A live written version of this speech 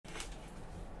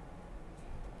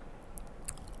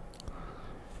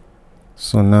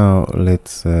So now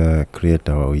let's create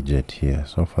our widget here.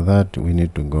 So for that we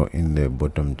need to go in the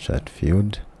bottom chat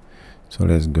field. So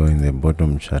let's go in the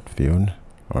bottom chat field.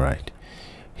 All right,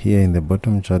 here in the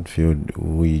bottom chat field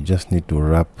we just need to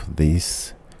wrap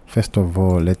this. First of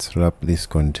all, let's wrap this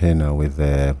container with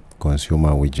the consumer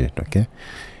widget, okay?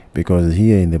 Because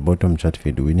here in the bottom chat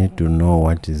field we need to know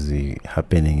what is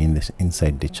happening in this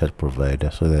inside the chat provider,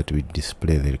 so that we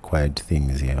display the required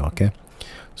things here, okay?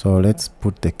 So let's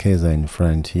put the cursor in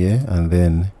front here and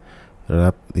then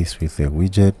wrap this with a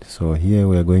widget. So here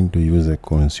we are going to use a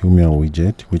consumer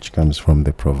widget which comes from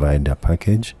the provider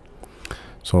package.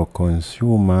 So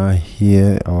consumer,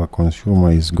 here our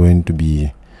consumer is going to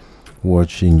be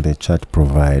watching the chat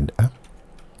provider,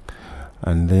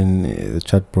 and then the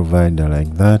chat provider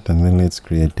like that, and then let's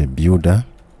create a builder.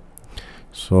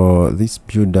 So this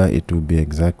builder, it will be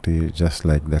exactly just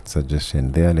like that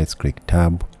suggestion there. Let's click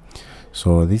tab.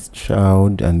 So this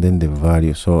child and then the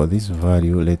value. So this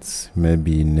value, let's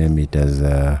maybe name it as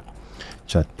a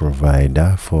chat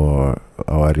provider for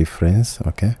our reference,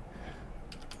 okay?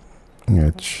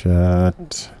 A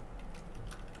chat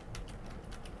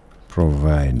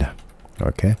provider,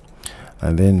 okay?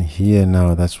 And then here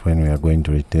now, that's when we are going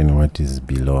to return what is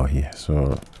below here.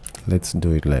 So let's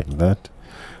do it like that,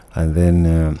 and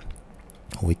then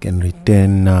we can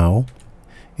return now,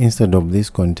 instead of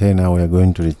this container we are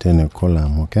going to return a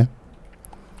column, okay?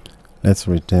 Let's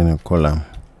return a column.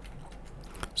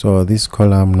 So this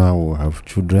column now will have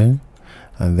children,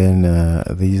 and then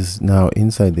these now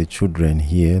inside the children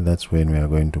here, that's when we are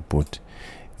going to put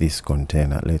this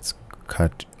container. Let's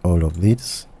cut all of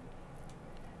this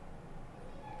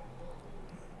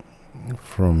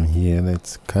from here.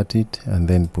 Let's cut it and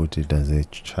then put it as a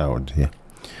child here.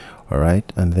 All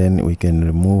right, and then we can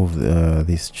remove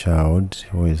this child.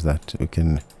 Who is that? We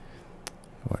can,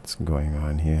 what's going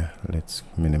on here? Let's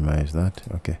minimize that.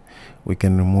 Okay, we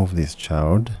can remove this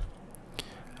child,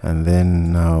 and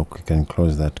then now we can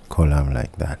close that column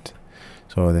like that.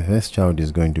 So the first child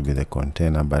is going to be the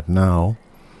container, but now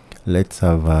let's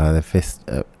have the first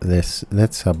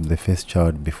let's have the first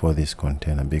child before this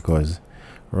container, because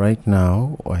right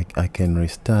now I can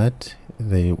restart.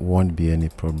 There won't be any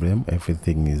problem.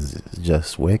 Everything is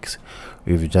just works.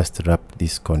 We've just wrapped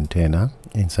this container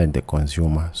inside the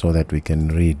consumer so that we can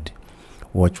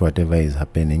watch whatever is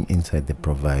happening inside the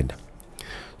provider.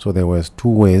 So there was two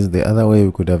ways. The other way,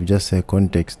 we could have just said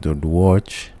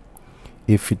context.watch.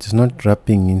 If it's not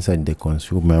wrapping inside the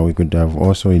consumer, we could have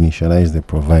also initialized the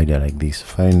provider like this,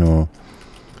 final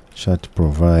chat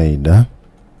provider,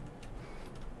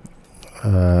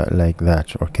 like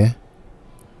that, okay?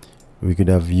 We could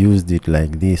have used it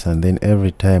like this, and then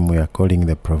every time we are calling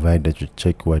the provider to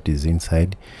check what is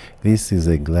inside, this is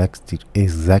exactly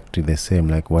the same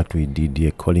like what we did here,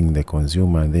 calling the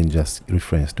consumer and then just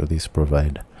reference to this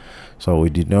provider. So we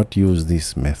did not use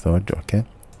this method, okay,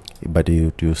 but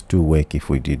it used to work if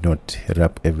we did not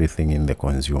wrap everything in the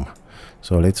consumer.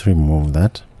 So let's remove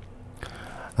that,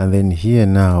 and then here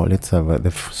now let's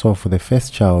have so for the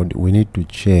first child we need to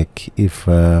check if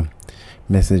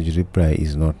message reply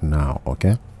is not now,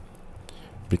 okay?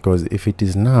 Because if it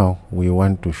is now, we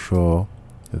want to show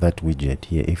that widget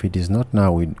here. If it is not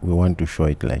now, we want to show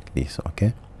it like this,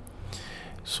 okay?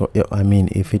 So I mean,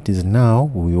 if it is now,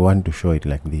 we want to show it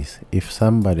like this. If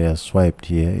somebody has swiped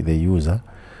here, the user,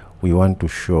 we want to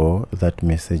show that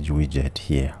message widget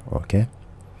here, okay?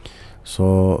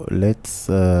 So let's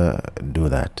do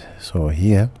that. So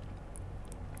here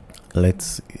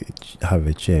let's have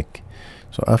a check.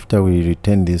 So after we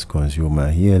return this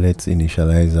consumer here, let's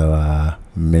initialize our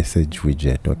message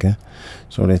widget, okay?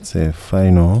 So let's say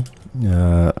final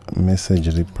message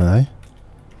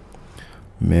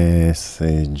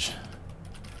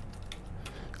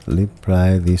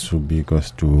reply, this will be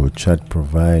equals to chat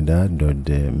provider dot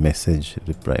the message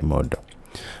reply model,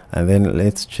 and then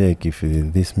let's check if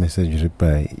this message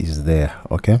reply is there,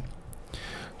 okay?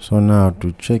 So now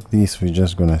to check this, we're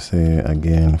just gonna say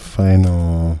again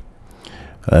final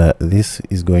this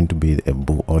is going to be a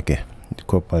bool, okay?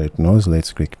 Corporate knows.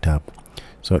 Let's click tab.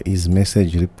 So is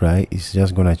message reply, is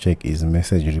just gonna check is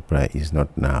message reply is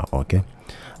not now, okay?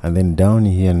 And then down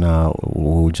here now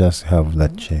we'll just have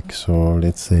that check. So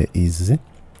let's say is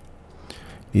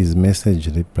message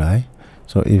reply.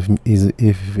 So if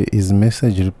is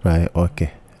message reply,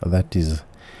 okay, that is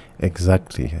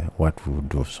exactly what we'll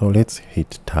do. So let's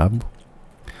hit tab,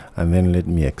 and then let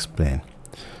me explain.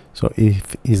 So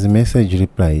if is message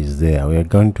reply is there, we are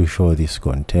going to show this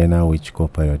container which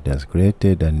Copilot has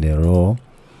created, and a row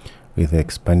with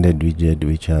expanded widget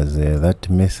which has that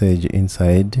message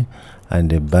inside,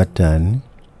 and a button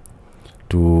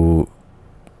to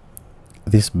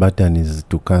this button is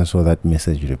to cancel that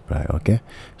message reply. Okay,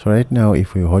 so right now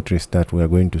if we hot restart, we are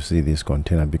going to see this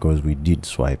container because we did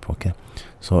swipe. Okay,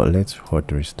 so let's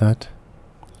hot restart.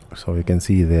 So you can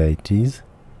see there it is.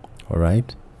 All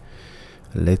right,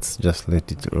 let's just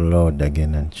let it load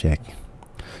again and check.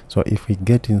 So if we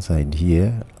get inside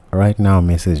here, right now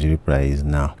message reply is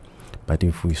now, but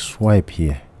if we swipe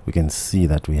here, we can see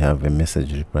that we have a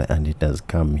message reply and it has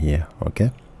come here.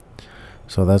 Okay,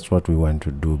 so that's what we want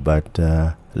to do, but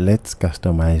let's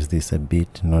customize this a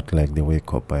bit, not like the way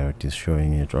Copilot is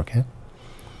showing it. Okay,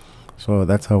 so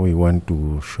that's how we want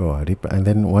to show a reply, and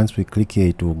then once we click here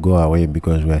it will go away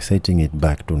because we are setting it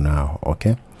back to now.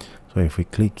 Okay, so if we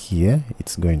click here,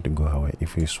 it's going to go away.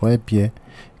 If we swipe here,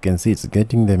 you can see it's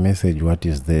getting the message what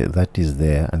is there, that is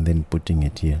there, and then putting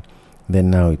it here. Then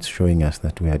now it's showing us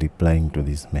that we are replying to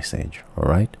this message. All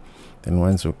right, then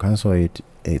once we cancel it,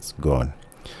 it's gone.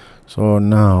 So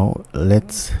now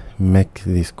let's make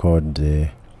this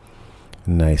code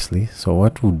nicely. So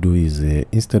what we'll do is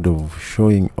instead of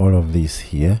showing all of this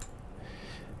here,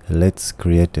 let's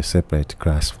create a separate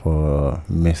class for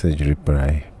message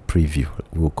reply preview.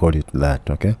 We'll call it that.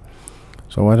 Okay,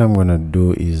 so what I'm gonna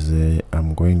do is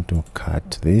I'm going to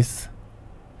cut this.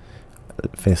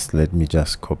 First let me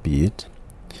just copy it,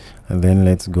 and then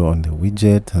let's go on the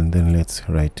widget, and then let's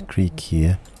right click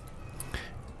here,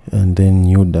 and then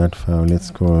new dot file.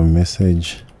 Let's call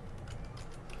message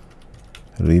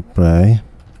reply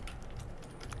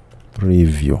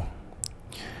preview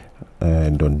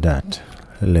 .dat.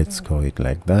 Let's call it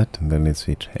like that, and then let's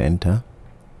hit enter.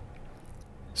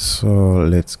 So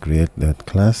let's create that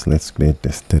class. Let's create a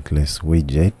stateless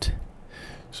widget.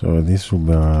 So this will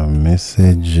be our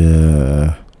message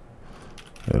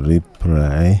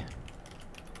reply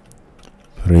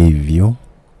preview,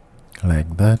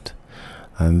 like that,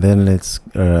 and then let's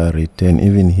return,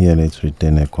 even here let's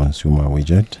return a consumer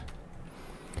widget,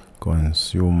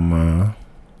 consumer,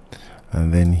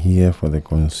 and then here for the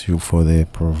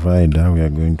provider, we are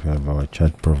going to have our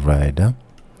chat provider,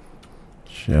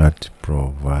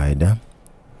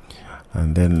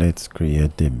 and then let's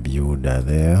create a builder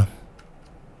there.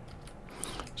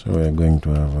 So we're going to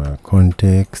have a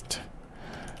context,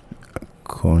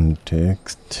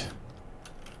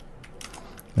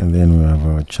 and then we have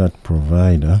our chat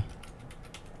provider.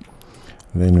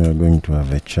 Then we are going to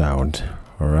have a child.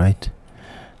 All right,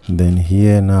 then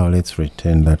here now let's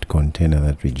return that container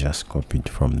that we just copied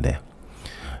from there.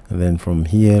 And then from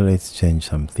here let's change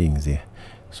some things here.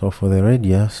 So for the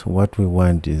radius, what we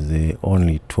want is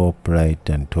only top right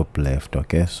and top left.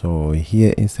 Okay, so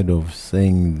here instead of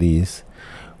saying this,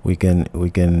 we can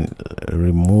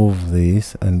remove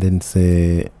this, and then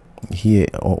say here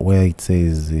where it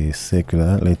says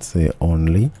circular, let's say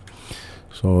only.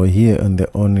 So here on the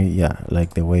only, yeah,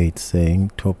 like the way it's saying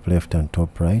top left and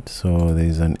top right. So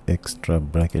there's an extra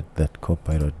bracket that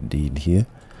Copilot did here.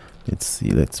 Let's see,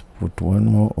 let's put one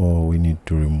more, or we need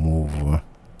to remove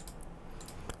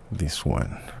this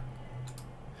one.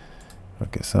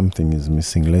 Okay, something is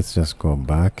missing. Let's just go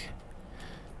back.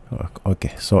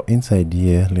 Okay, so inside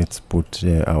here let's put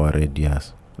our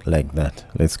radius like that.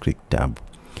 Let's click tab.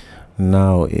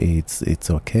 Now it's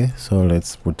okay. So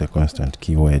let's put a constant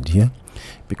keyword here,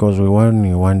 because we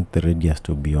want the radius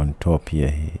to be on top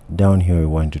here. Down here we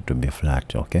want it to be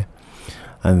flat. Okay,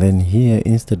 and then here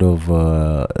instead of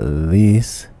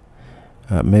this,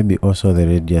 maybe also the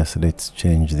radius, let's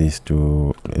change this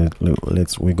to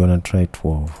we're gonna try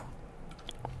 12.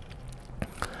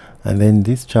 And then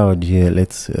this child here,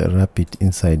 let's wrap it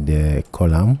inside the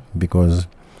column, because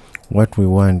what we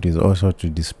want is also to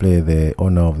display the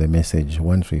owner of the message.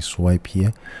 Once we swipe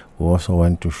here, we also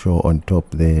want to show on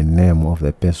top the name of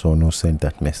the person who sent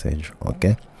that message.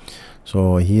 Okay,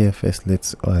 so here first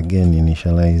let's again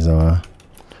initialize our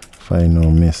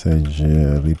final message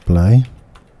reply.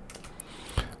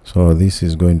 So this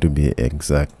is going to be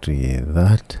exactly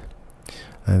that.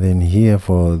 And then here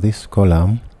for this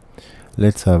column,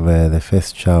 let's have the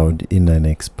first child in an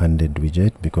expanded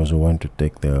widget, because we want to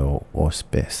take the whole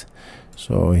space.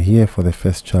 So here for the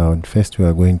first child, first we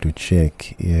are going to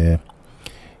check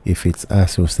if it's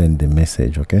us who send the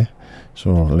message. Okay,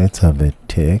 so let's have a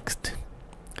text,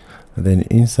 and then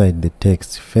inside the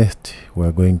text first we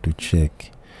are going to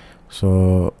check.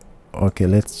 So okay,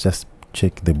 let's just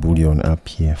check the boolean up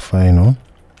here. Final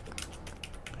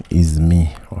is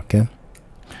me. Okay,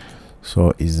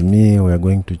 so is me, we are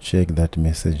going to check that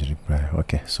message reply.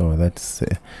 Okay, so that's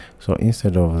so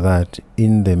instead of that,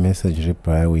 in the message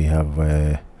reply we have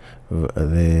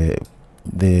the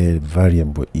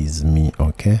variable is me.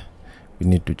 Okay, we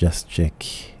need to just check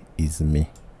is me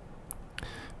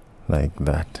like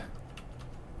that.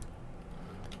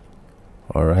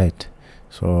 All right,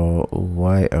 so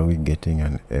why are we getting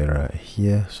an error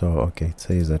here? So okay, it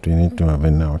says that we need to have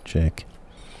a now check.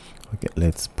 Okay,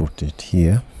 let's put it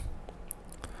here,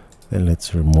 then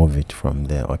let's remove it from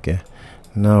there. Okay,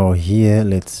 now here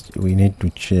we need to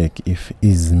check if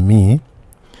is me.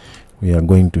 We are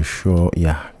going to show,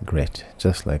 yeah, great,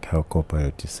 just like how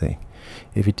Copilot is saying.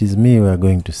 If it is me, we are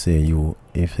going to say you.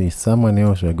 If it's someone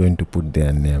else, we are going to put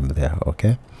their name there.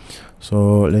 Okay,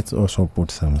 so let's also put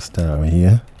some style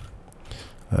here,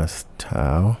 a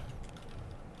style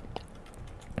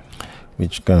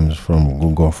which comes from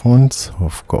Google Fonts.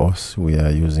 Of course, we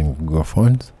are using Google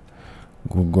Fonts.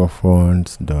 Google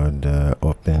Fonts dot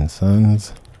Open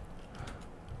Sans,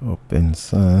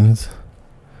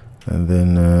 and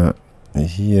then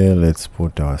here let's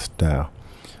put our style.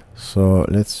 So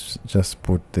let's just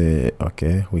put the,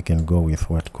 okay, we can go with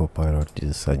what Copilot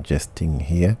is suggesting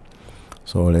here.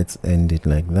 So let's end it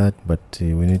like that, but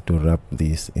we need to wrap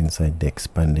this inside the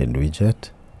expanded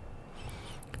widget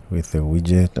with the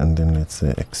widget, and then let's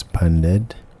say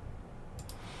expanded,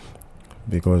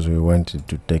 because we wanted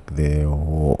to take the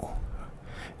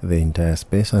entire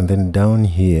space. And then down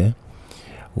here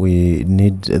we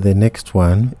need the next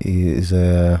one is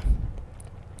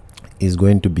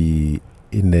going to be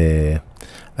in the,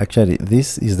 actually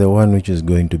this is the one which is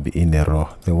going to be in a row,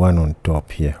 the one on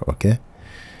top here. Okay,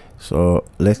 so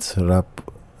let's wrap,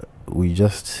 we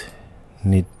just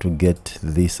need to get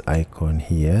this icon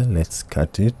here, let's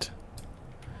cut it,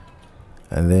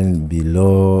 and then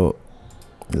below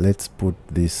let's put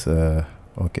this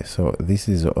okay, so this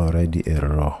is already a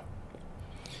row,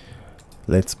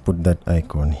 let's put that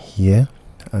icon here,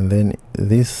 and then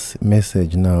this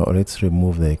message, now let's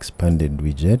remove the expanded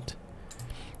widget,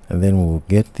 and then we'll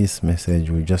get this message,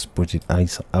 we'll just put it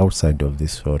outside of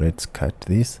this. So let's cut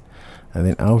this, and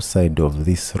then outside of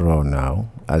this row now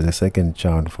as a second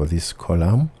child for this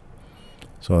column,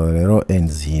 so the row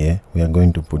ends here, we are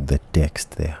going to put the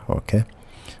text there. Okay,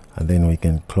 and then we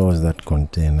can close that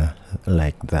container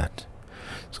like that.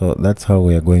 So that's how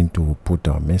we are going to put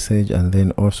our message. And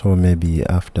then also maybe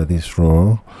after this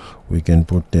row we can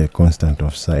put a constant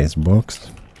of size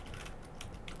box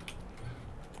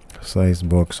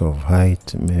of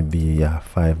height, maybe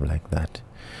 5, like that.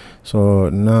 So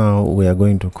now we are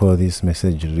going to call this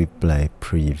message reply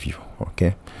preview.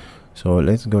 Okay, so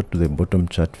let's go to the bottom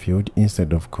chat field.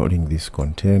 Instead of calling this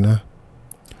container,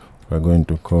 we're going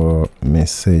to call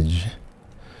message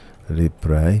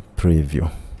reply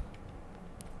preview,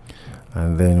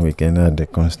 and then we can add a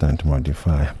constant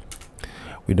modifier.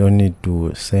 We don't need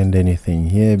to send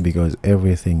anything here because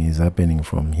everything is happening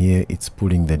from here. It's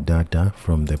pulling the data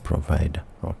from the provider.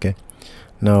 Okay,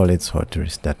 now let's hot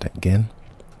restart again,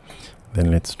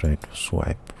 then let's try to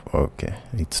swipe. Okay,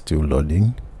 it's still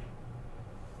loading.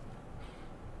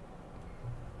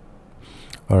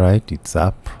 All right, it's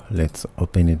up. Let's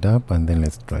open it up, and then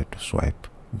let's try to swipe.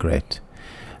 Great,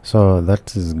 so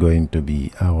that is going to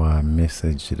be our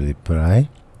message reply.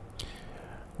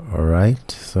 All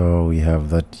right, so we have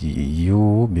that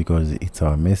U because it's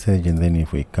our message, and then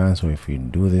if we cancel, if we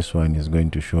do this one, is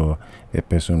going to show the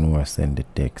person who has sent the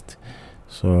text.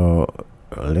 So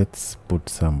let's put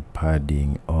some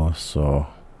padding also.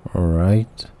 All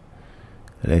right,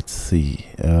 let's see,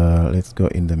 let's go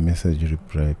in the message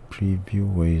reply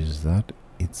preview. Where is that?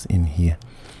 It's in here.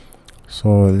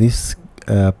 So this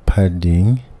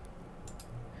padding,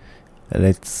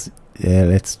 let's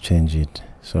change it.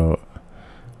 So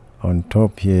on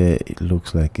top here it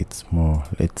looks like it's more.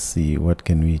 Let's see, what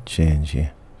can we change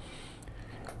here?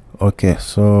 Okay,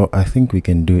 so I think we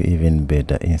can do even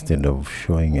better instead of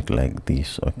showing it like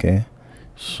this. Okay,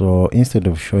 so instead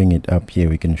of showing it up here,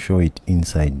 we can show it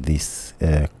inside this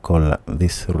column,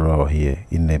 this row here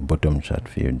in the bottom chat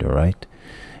field. All right,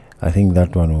 I think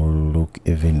that one will look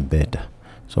even better.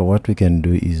 So what we can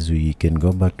do is we can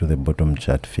go back to the bottom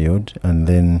chat field, and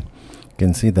then you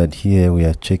can see that here we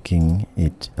are checking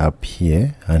it up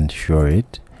here and show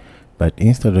it, but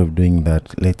instead of doing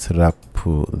that, let's wrap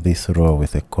this row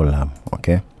with a column.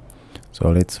 Okay, so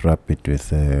let's wrap it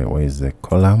with where is the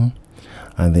column,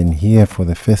 and then here for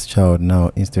the first child,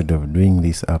 now instead of doing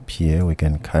this up here, we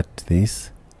can cut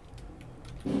this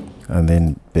and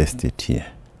then paste it here,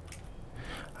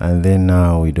 and then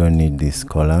now we don't need this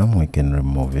column, we can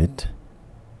remove it.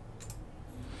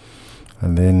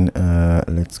 And then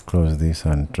let's close this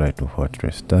and try to hot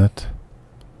restart.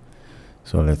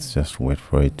 So let's just wait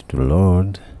for it to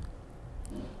load,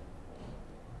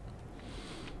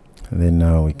 and then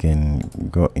now we can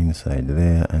go inside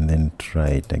there and then try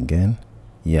it again.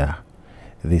 Yeah,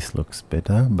 this looks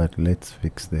better, but let's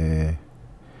fix the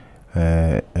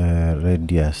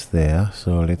radius there.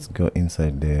 So let's go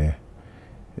inside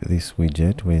this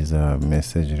widget with a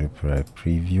message reply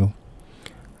preview,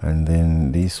 and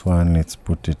then this one, let's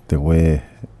put it the way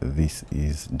this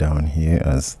is down here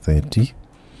as 30,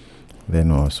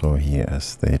 then also here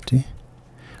as 30.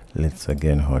 Let's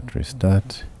again hot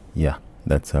restart. Yeah,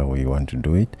 that's how we want to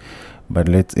do it, but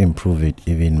let's improve it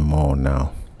even more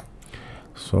now.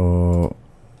 So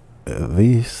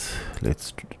this,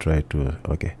 let's try to,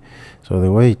 okay, so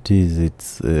the way it is,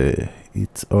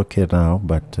 it's okay now,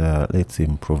 but let's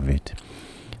improve it.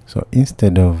 So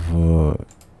instead of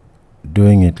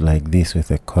doing it like this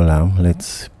with a column,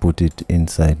 let's put it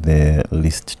inside the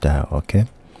list tile. Okay,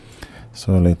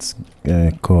 so let's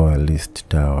call a list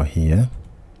tile here,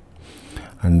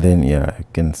 and then yeah, you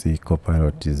can see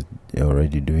Copilot is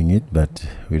already doing it, but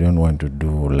we don't want to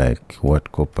do like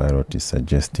what Copilot is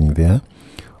suggesting there.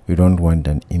 We don't want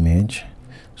an image,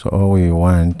 so all we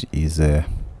want is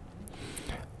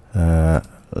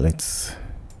let's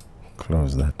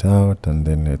close that out, and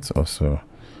then let's also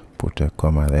put a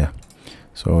comma there.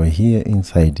 So here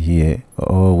inside here,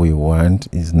 all we want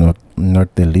is not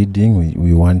the leading,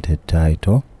 we want a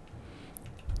title.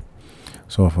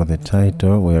 So for the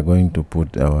title, we are going to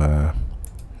put our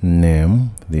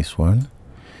name, this one.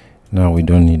 Now we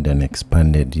don't need an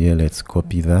expanded here. Let's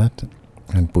copy that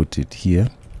and put it here.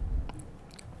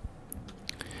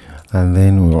 And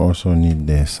then we also need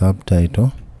the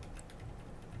subtitle.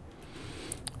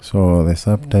 So the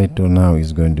subtitle now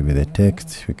is going to be the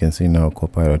text. You can see now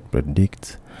Copilot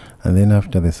predicts, and then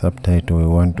after the subtitle we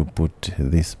want to put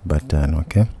this button.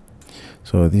 Okay,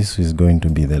 so this is going to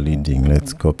be the leading.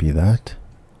 Let's copy that,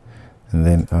 and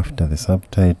then after the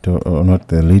subtitle, or not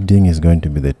the leading, is going to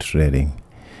be the trailing.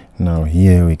 Now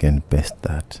here we can paste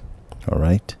that. All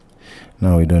right,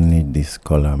 now we don't need this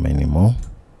column anymore.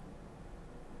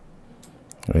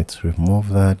 Let's remove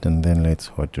that, and then let's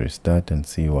hot restart and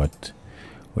see what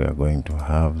we are going to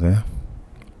have there.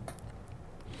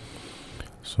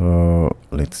 So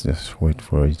let's just wait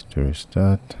for it to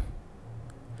restart.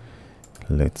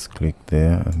 Let's click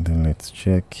there, and then let's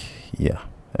check. Yeah,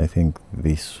 I think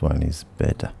this one is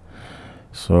better.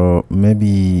 So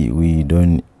maybe we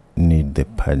don't need the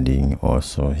padding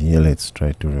also here. Let's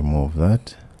try to remove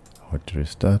that. Hot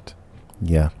restart.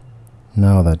 Yeah,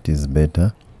 now that is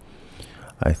better.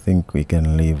 I think we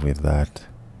can live with that.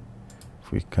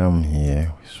 If we come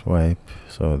here, we swipe,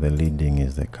 so the leading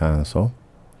is the cancel,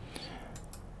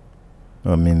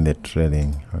 I mean the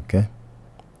trailing. Okay,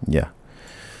 yeah,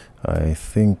 I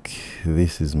think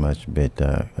this is much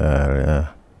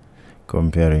better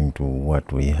comparing to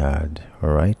what we had. All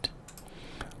right,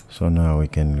 so now we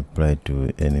can reply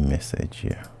to any message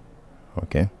here.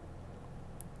 Okay,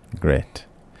 great.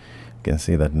 You can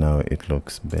see that now it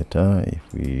looks better.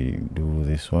 If we do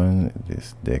this one,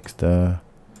 this Dexter,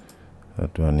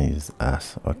 that one is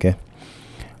us. Okay,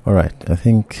 all right, I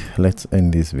think let's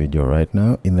end this video right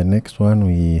now. In the next one,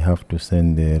 we have to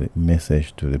send the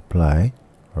message to reply.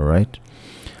 All right,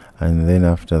 and then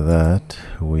after that,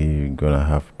 we're gonna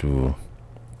have to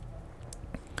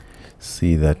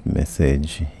see that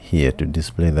message here, to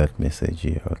display that message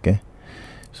here. Okay,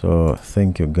 so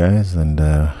thank you guys, and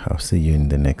I'll see you in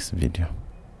the next video.